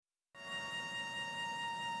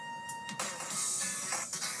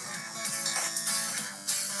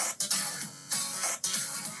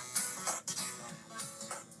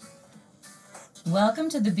Welcome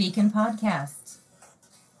to the Beacon Podcast.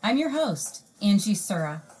 I'm your host, Angie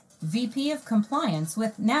Sura, VP of Compliance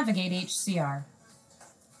with Navigate HCR.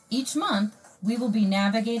 Each month, we will be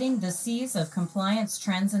navigating the seas of compliance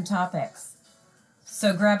trends and topics.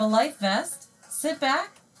 So grab a life vest, sit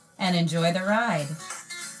back, and enjoy the ride.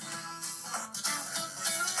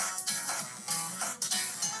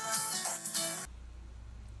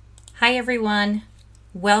 Hi, everyone.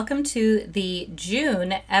 Welcome to the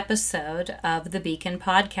June episode of the Beacon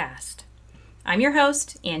Podcast. I'm your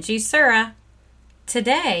host, Angie Sura.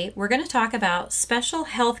 Today, we're going to talk about special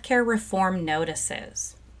healthcare reform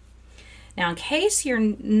notices. Now, in case you're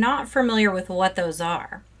not familiar with what those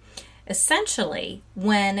are, essentially,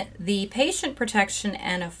 when the Patient Protection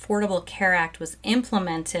and Affordable Care Act was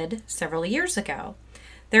implemented several years ago,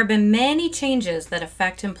 there have been many changes that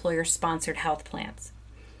affect employer-sponsored health plans.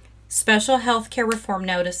 Special healthcare reform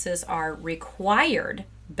notices are required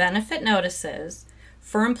benefit notices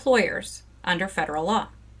for employers under federal law.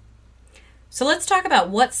 So let's talk about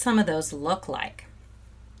what some of those look like.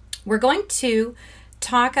 We're going to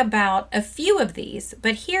talk about a few of these,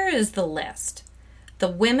 but here is the list. The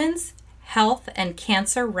Women's Health and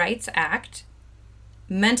Cancer Rights Act,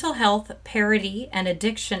 Mental Health Parity and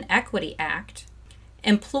Addiction Equity Act,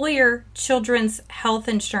 Employer Children's Health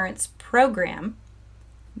Insurance Program,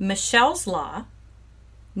 Michelle's Law,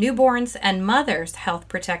 Newborns and Mothers Health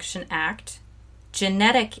Protection Act,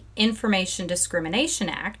 Genetic Information Discrimination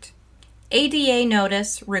Act, ADA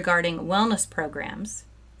Notice regarding wellness programs,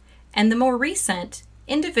 and the more recent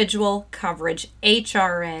Individual Coverage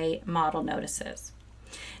HRA model notices.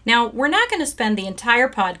 Now, we're not going to spend the entire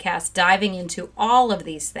podcast diving into all of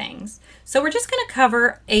these things, so we're just going to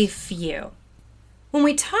cover a few. When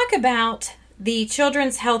we talk about the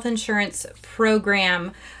Children's Health Insurance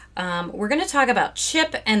Program, we're going to talk about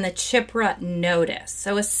CHIP and the CHIPRA notice.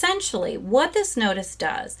 So essentially, what this notice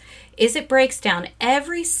does is it breaks down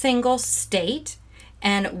every single state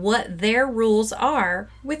and what their rules are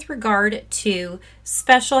with regard to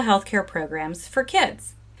special healthcare programs for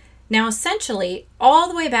kids. Now, essentially, all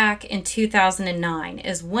the way back in 2009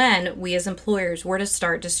 is when we as employers were to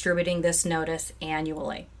start distributing this notice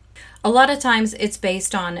annually. A lot of times it's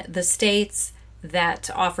based on the states that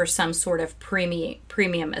offer some sort of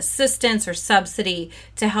premium assistance or subsidy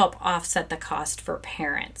to help offset the cost for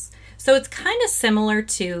parents. So it's kind of similar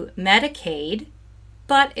to Medicaid,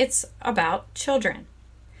 but it's about children.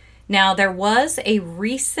 Now, there was a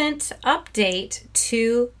recent update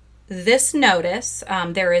to this notice.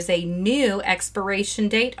 There is a new expiration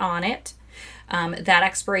date on it. That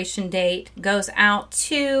expiration date goes out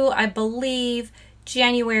to, I believe,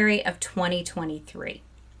 January of 2023.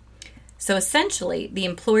 So essentially, the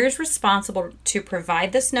employer is responsible to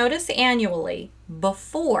provide this notice annually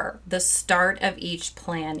before the start of each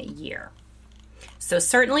plan year. So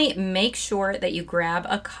certainly make sure that you grab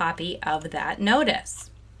a copy of that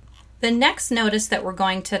notice. The next notice that we're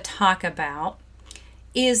going to talk about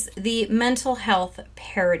is the Mental Health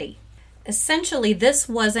Parity. Essentially, this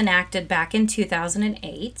was enacted back in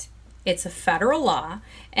 2008. It's a federal law,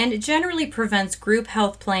 and it generally prevents group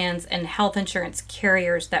health plans and health insurance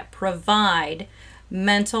carriers that provide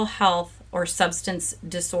mental health or substance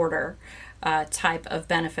disorder type of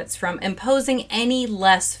benefits from imposing any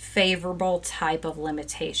less favorable type of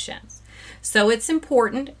limitations. So it's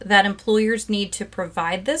important that employers need to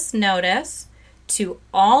provide this notice to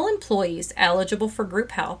all employees eligible for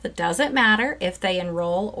group health. It doesn't matter if they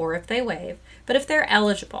enroll or if they waive, but if they're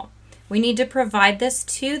eligible, we need to provide this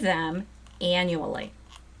to them annually.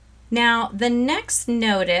 Now, the next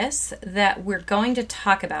notice that we're going to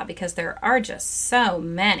talk about, because there are just so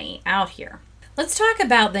many out here, let's talk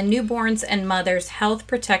about the Newborns and Mothers Health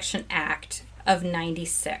Protection Act of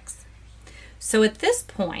 '96. So at this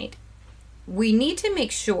point, we need to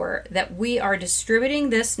make sure that we are distributing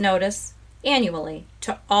this notice annually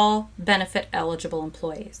to all benefit eligible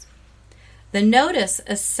employees. The notice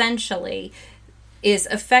essentially is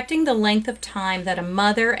affecting the length of time that a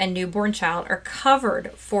mother and newborn child are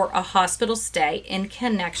covered for a hospital stay in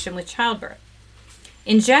connection with childbirth.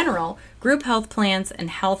 In general, group health plans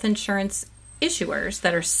and health insurance issuers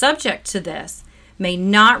that are subject to this may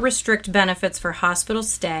not restrict benefits for hospital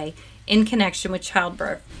stay in connection with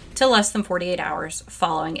childbirth to less than 48 hours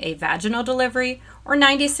following a vaginal delivery or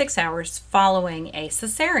 96 hours following a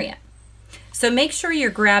cesarean. So make sure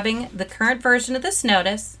you're grabbing the current version of this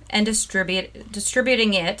notice and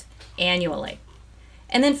distributing it annually.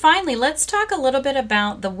 And then finally, let's talk a little bit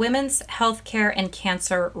about the Women's Healthcare and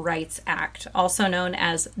Cancer Rights Act, also known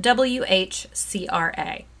as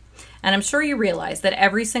WHCRA. And I'm sure you realize that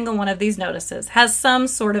every single one of these notices has some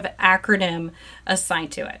sort of acronym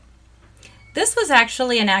assigned to it. This was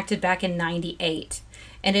actually enacted back in '98,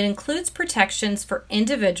 and it includes protections for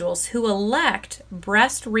individuals who elect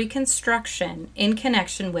breast reconstruction in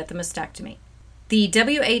connection with a mastectomy. The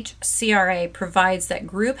WHCRA provides that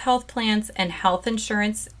group health plans and health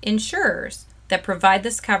insurance insurers that provide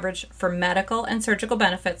this coverage for medical and surgical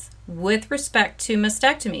benefits with respect to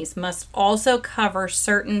mastectomies must also cover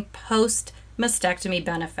certain post-mastectomy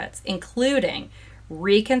benefits, including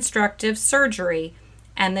reconstructive surgery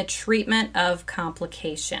and the treatment of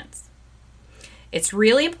complications. It's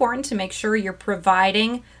really important to make sure you're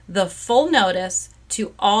providing the full notice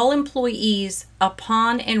to all employees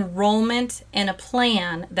upon enrollment in a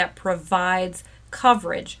plan that provides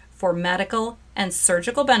coverage for medical and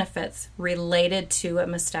surgical benefits related to a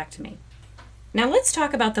mastectomy. Now let's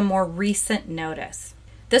talk about the more recent notice.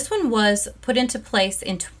 This one was put into place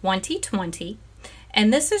in 2020,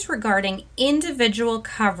 and this is regarding individual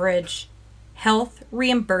coverage health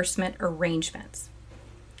reimbursement arrangements.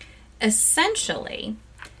 Essentially,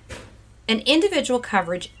 an individual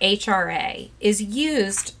coverage HRA is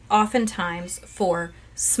used oftentimes for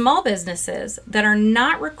small businesses that are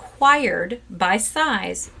not required by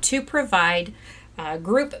size to provide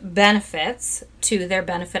group benefits to their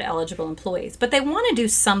benefit eligible employees, but they want to do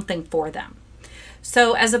something for them.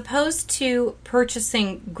 So as opposed to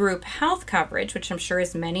purchasing group health coverage, which I'm sure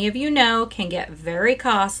as many of you know can get very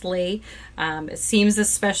costly, it seems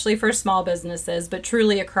especially for small businesses, but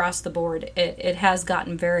truly across the board it has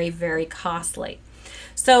gotten very, very costly.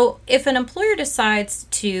 So if an employer decides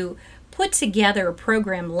to put together a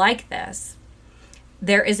program like this,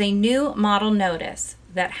 there is a new model notice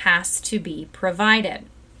that has to be provided.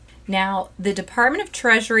 Now, the Department of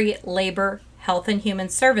Treasury, Labor, Health and Human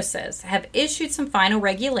Services have issued some final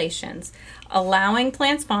regulations allowing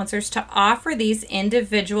plan sponsors to offer these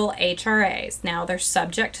individual HRAs. Now, they're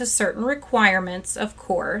subject to certain requirements, of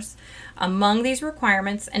course. Among these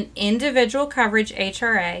requirements, an individual coverage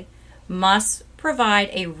HRA must provide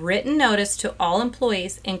a written notice to all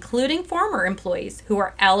employees, including former employees who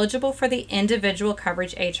are eligible for the individual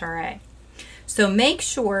coverage HRA. So make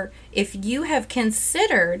sure if you have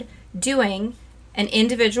considered doing an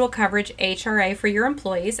individual coverage HRA for your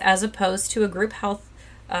employees as opposed to a group health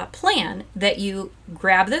plan, that you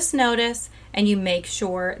grab this notice and you make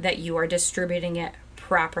sure that you are distributing it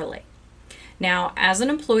properly. Now, as an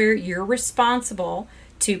employer, you're responsible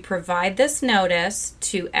to provide this notice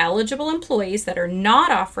to eligible employees that are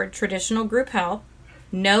not offered traditional group health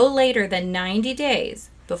no later than 90 days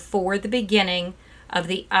before the beginning of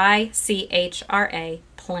the ICHRA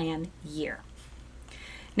plan year.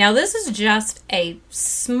 Now, this is just a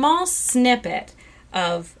small snippet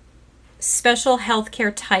of special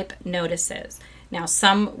healthcare type notices. Now,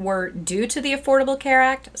 some were due to the Affordable Care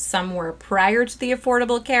Act, some were prior to the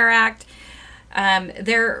Affordable Care Act.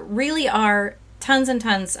 There really are tons and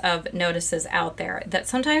tons of notices out there that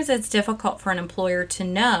sometimes it's difficult for an employer to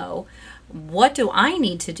know, what do I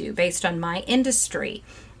need to do based on my industry,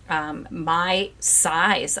 my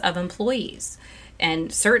size of employees.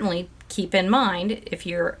 And certainly keep in mind, if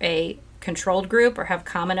you're a controlled group or have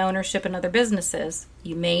common ownership in other businesses,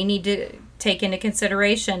 you may need to take into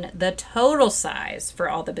consideration the total size for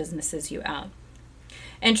all the businesses you own.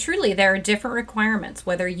 And truly, there are different requirements,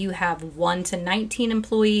 whether you have 1 to 19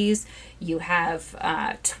 employees, you have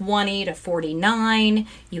 20 to 49,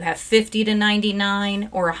 you have 50 to 99,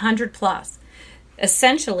 or 100 plus.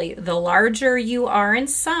 Essentially, the larger you are in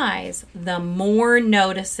size, the more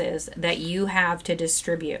notices that you have to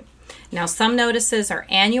distribute. Now, some notices are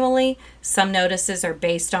annually, some notices are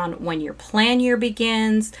based on when your plan year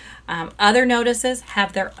begins. Other notices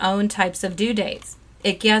have their own types of due dates.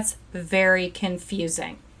 It gets very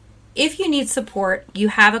confusing. If you need support, you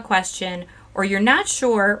have a question, or you're not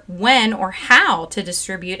sure when or how to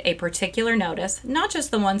distribute a particular notice, not just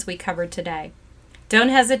the ones we covered today, don't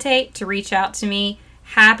hesitate to reach out to me.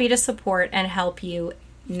 Happy to support and help you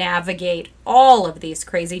navigate all of these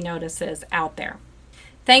crazy notices out there.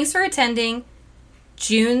 Thanks for attending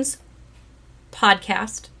June's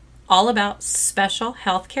podcast, all about special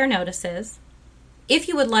healthcare notices. If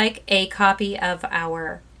you would like a copy of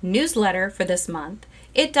our newsletter for this month,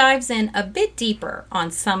 it dives in a bit deeper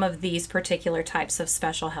on some of these particular types of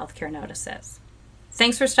special healthcare notices.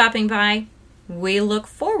 Thanks for stopping by. We look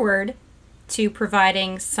forward to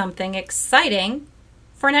providing something exciting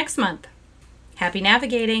for next month. Happy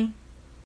navigating!